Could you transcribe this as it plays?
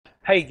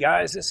Hey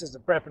guys, this is the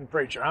Prepping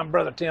Preacher. I'm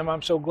Brother Tim.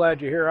 I'm so glad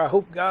you're here. I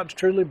hope God's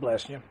truly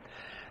blessing you.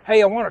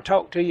 Hey, I want to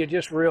talk to you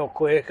just real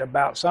quick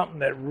about something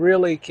that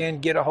really can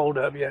get a hold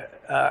of you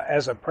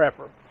as a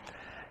prepper,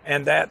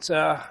 and that's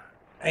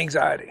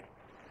anxiety.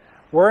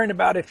 Worrying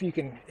about if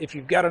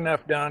you've got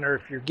enough done, or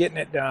if you're getting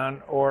it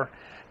done, or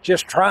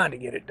just trying to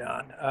get it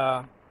done,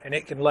 and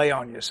it can lay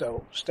on you.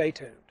 So stay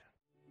tuned.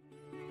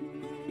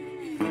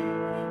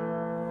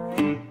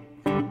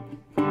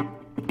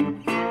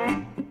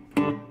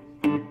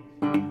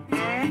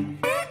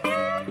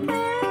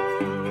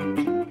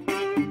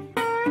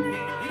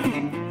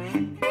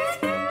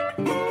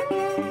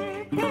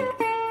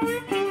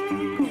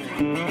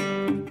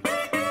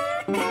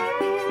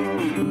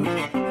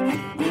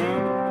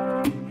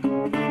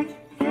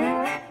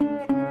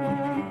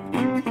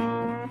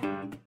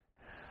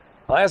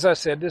 Well, as I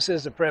said, this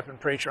is the Prepping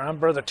Preacher. I'm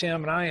Brother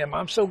Tim, and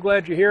I'm so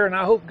glad you're here, and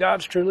I hope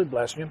God's truly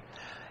blessing you.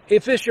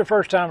 If it's your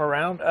first time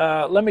around,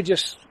 let me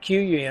just cue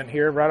you in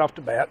here right off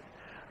the bat.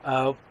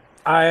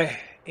 I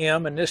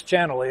am, and this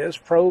channel is,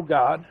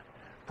 pro-God,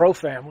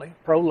 pro-family,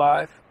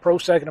 pro-life,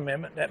 pro-Second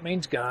Amendment, that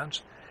means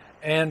guns,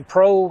 and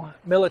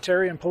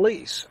pro-military and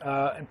police,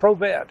 and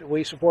pro-vet.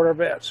 We support our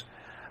vets.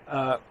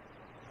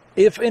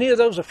 If any of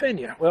those offend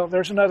you, well,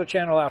 there's another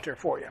channel out there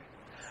for you.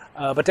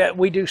 But that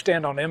we do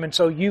stand on them, and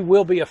so you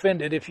will be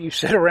offended if you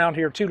sit around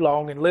here too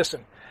long and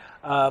listen.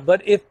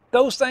 But if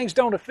those things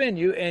don't offend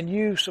you and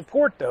you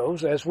support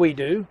those, as we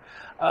do,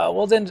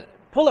 well then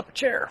pull up a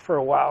chair for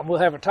a while and we'll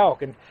have a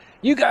talk. And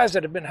you guys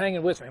that have been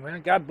hanging with me,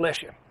 man, God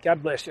bless you.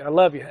 God bless you. I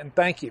love you, and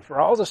thank you for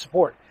all the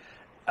support.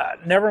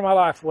 Never in my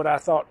life would I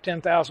thought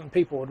 10,000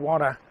 people would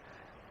want to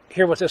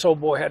hear what this old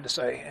boy had to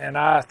say, and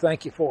I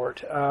thank you for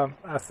it.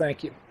 I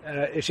thank you.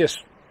 It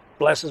just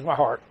blesses my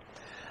heart.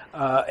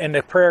 And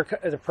the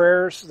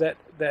prayers that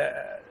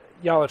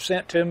y'all have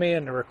sent to me,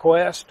 and the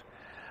request,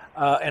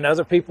 and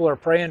other people are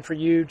praying for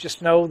you,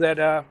 just know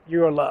that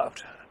you are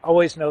loved.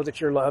 Always know that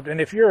you're loved. And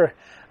if you're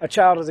a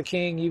child of the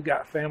King, you've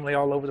got family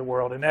all over the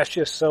world, and that's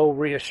just so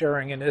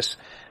reassuring in this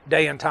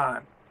day and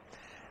time.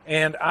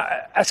 And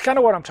that's kind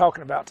of what I'm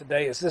talking about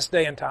today, is this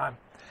day and time.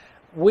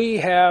 We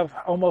have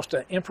almost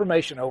an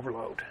information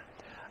overload.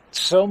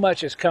 So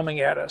much is coming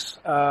at us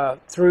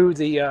through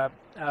the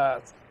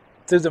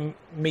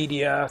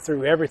media,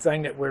 through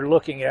everything that we're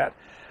looking at,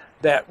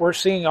 that we're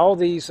seeing all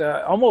these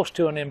almost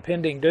to an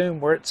impending doom,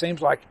 where it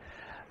seems like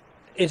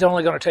it's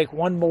only going to take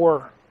one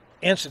more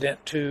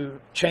incident to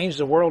change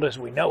the world as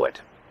we know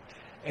it.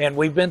 And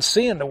we've been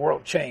seeing the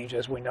world change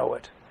as we know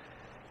it.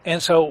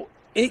 And so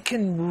it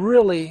can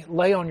really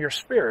lay on your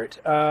spirit.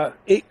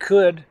 It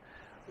could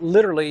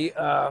literally,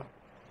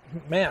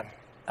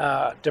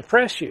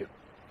 depress you.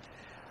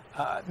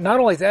 Not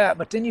only that,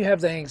 but then you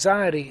have the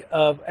anxiety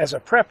of, as a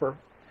prepper,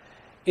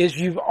 is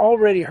you've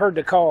already heard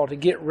the call to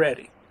get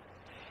ready,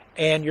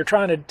 and you're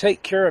trying to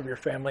take care of your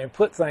family and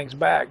put things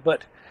back,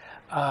 but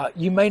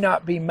you may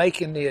not be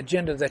making the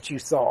agenda that you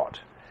thought.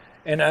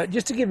 And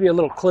just to give you a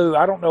little clue,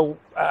 I don't know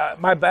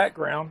my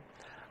background,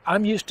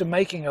 I'm used to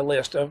making a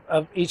list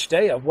of each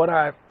day of what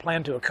I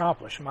plan to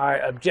accomplish, my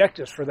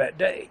objectives for that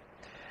day.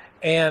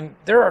 And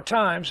there are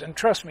times, and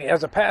trust me,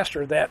 as a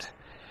pastor, that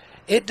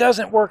it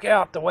doesn't work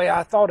out the way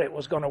I thought it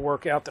was going to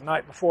work out the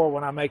night before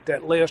when I make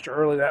that list, or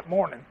early that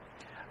morning.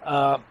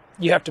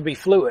 You have to be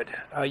fluid.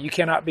 You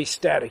cannot be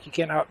static. You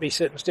cannot be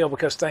sitting still,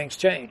 because things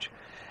change.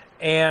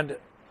 And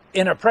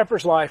in a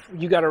prepper's life,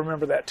 you got to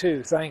remember that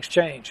too. Things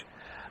change.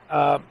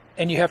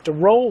 And you have to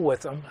roll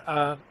with them.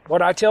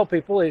 What I tell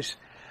people is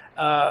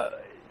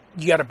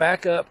you got to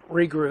back up,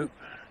 regroup,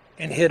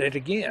 and hit it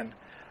again.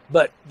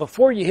 But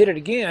before you hit it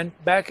again,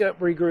 back up,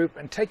 regroup,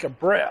 and take a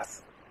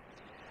breath,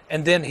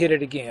 and then hit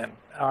it again.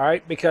 All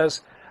right?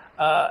 Because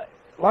a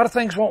lot of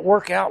things won't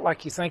work out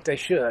like you think they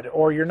should,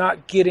 or you're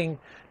not getting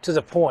to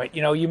the point.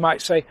 You know, you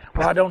might say,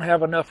 well, I don't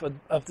have enough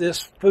of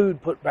this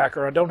food put back,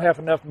 or I don't have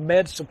enough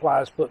med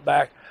supplies put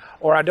back,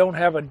 or I don't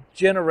have a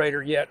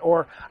generator yet,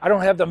 or I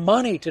don't have the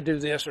money to do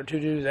this, or to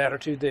do that, or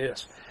to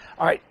this.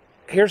 All right,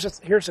 here's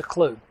a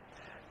clue.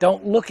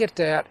 Don't look at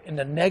that in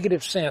the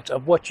negative sense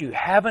of what you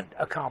haven't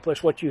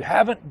accomplished, what you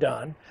haven't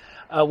done,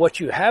 what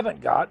you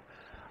haven't got.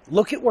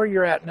 Look at where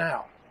you're at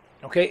now.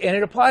 Okay, and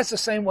it applies the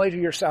same way to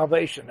your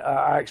salvation.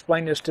 I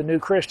explain this to new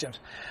Christians.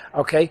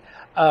 Okay,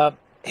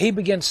 He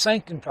begins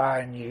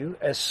sanctifying you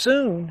as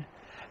soon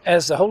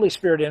as the Holy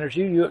Spirit enters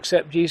you. You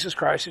accept Jesus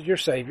Christ as your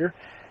Savior.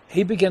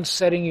 He begins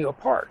setting you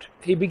apart.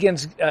 He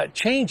begins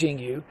changing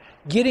you,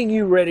 getting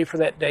you ready for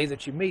that day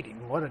that you meet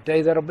Him. What a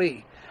day that'll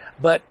be!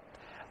 But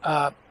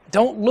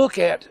don't look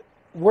at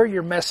where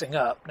you're messing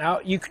up. Now,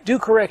 you do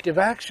corrective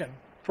action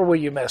for where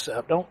you mess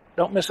up.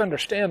 Don't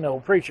misunderstand the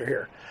old preacher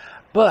here.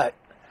 But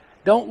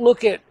don't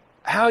look at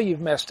how you've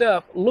messed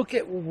up. Look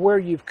at where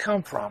you've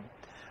come from.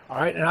 All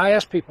right, and I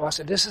ask people, I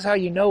said, this is how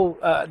you know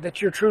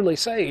that you're truly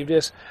saved,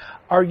 is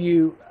are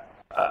you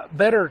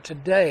better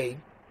today,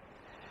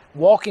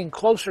 walking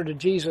closer to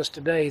Jesus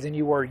today than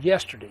you were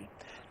yesterday,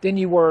 than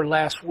you were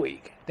last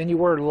week, than you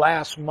were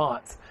last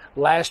month,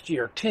 last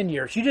year, 10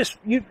 years.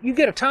 You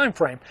get a time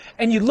frame,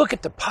 and you look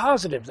at the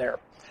positive there.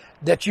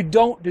 that you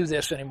don't do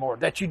this anymore,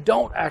 that you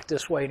don't act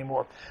this way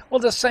anymore. Well,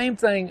 the same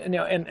thing,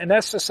 and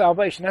that's the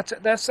salvation.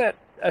 That's that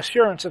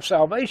assurance of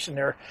salvation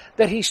there,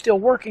 that he's still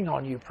working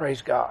on you,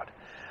 praise God.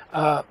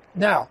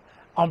 Now,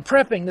 on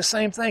prepping, the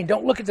same thing.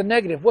 Don't look at the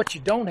negative, what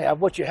you don't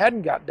have, what you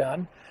hadn't got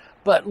done,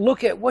 but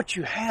look at what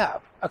you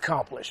have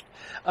accomplished.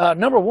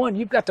 Number one,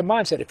 you've got the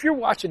mindset. If you're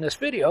watching this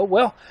video,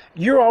 well,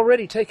 you're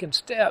already taking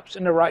steps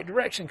in the right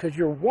direction because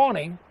you're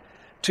wanting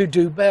to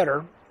do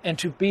better and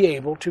to be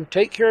able to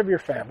take care of your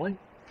family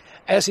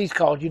as he's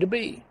called you to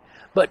be.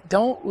 But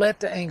don't let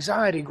the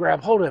anxiety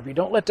grab hold of you.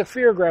 Don't let the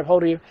fear grab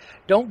hold of you.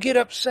 Don't get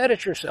upset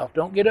at yourself.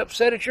 Don't get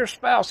upset at your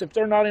spouse if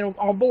they're not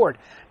on board.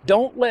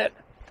 Don't let,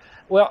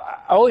 well,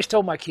 I always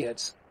told my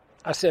kids,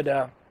 I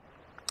said,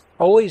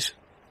 always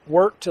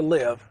work to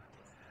live,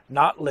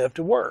 not live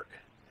to work.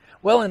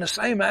 Well, in the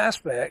same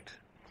aspect,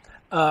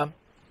 how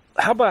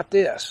about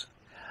this?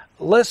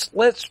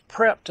 Let's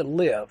prep to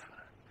live,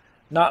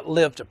 not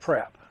live to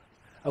prep.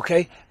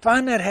 Okay?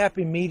 Find that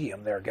happy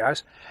medium there,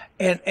 guys.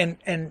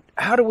 And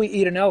how do we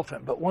eat an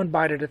elephant? But one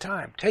bite at a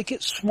time. Take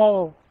it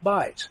small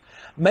bites.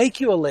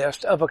 Make you a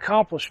list of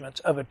accomplishments,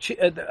 of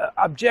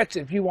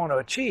objectives you want to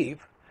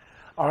achieve.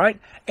 All right?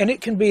 And it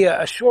can be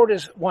as short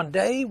as 1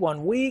 day,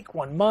 1 week,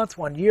 1 month,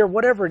 1 year,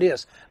 whatever it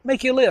is.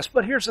 Make you a list.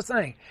 But here's the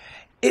thing.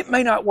 It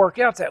may not work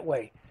out that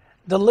way.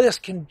 The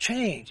list can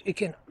change. It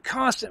can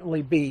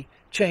constantly be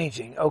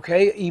changing,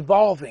 okay?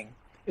 Evolving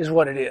is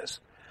what it is.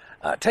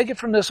 Take it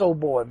from this old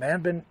boy,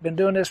 man. Been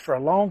doing this for a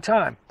long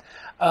time.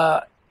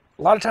 A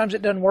lot of times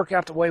it doesn't work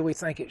out the way we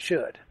think it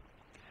should.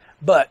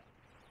 But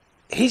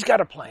he's got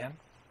a plan,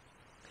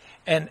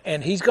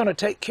 and he's going to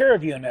take care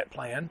of you in that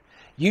plan.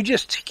 You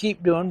just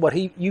keep doing what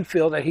you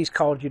feel that he's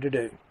called you to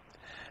do.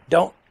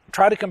 Don't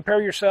try to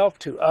compare yourself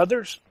to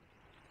others.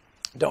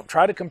 Don't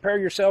try to compare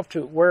yourself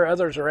to where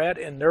others are at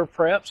in their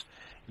preps.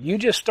 You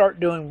just start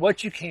doing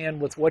what you can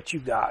with what you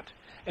got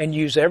and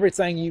use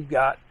everything you've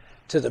got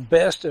to the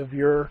best of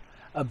your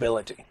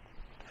ability.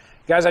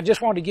 Guys, I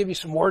just wanted to give you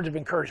some words of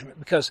encouragement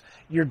because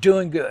you're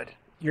doing good.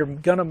 You're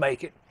going to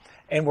make it,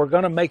 and we're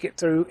going to make it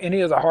through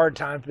any of the hard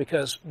times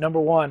because, number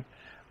one,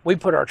 we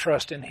put our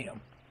trust in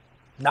him,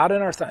 not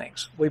in our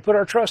things. We put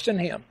our trust in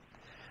him.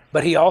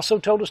 But he also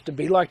told us to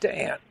be like the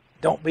ant.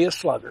 Don't be a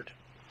sluggard.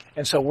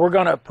 And so we're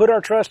going to put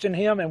our trust in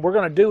him, and we're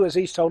going to do as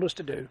he's told us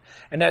to do,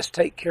 and that's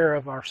take care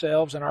of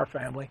ourselves and our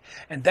family.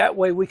 And that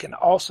way we can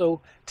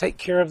also take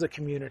care of the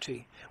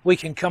community. We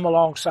can come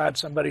alongside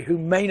somebody who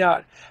may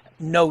not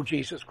know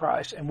Jesus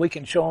Christ, and we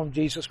can show them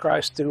Jesus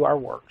Christ through our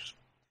works.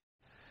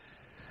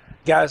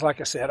 Guys,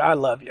 like I said, I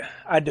love you.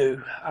 I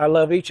do. I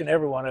love each and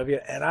every one of you,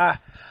 and I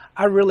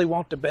really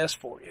want the best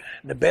for you.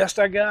 And the best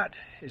I got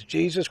is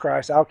Jesus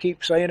Christ. I'll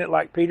keep saying it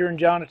like Peter and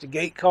John at the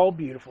gate called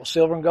Beautiful.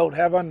 Silver and gold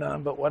have I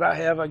none, but what I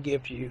have I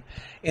give to you.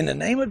 In the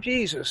name of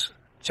Jesus,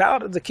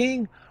 child of the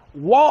King,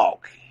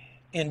 walk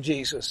in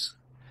Jesus.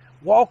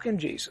 Walk in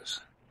Jesus.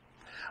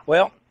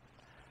 Well,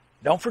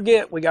 don't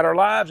forget, we got our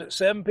lives at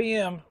 7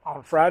 p.m.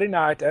 on Friday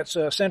night. That's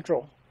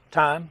Central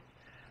Time.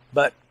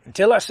 But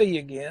until I see you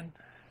again,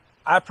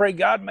 I pray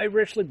God may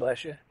richly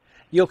bless you.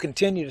 You'll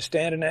continue to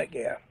stand in that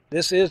gap.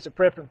 This is the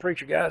Prepping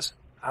Preacher, guys.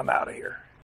 I'm out of here.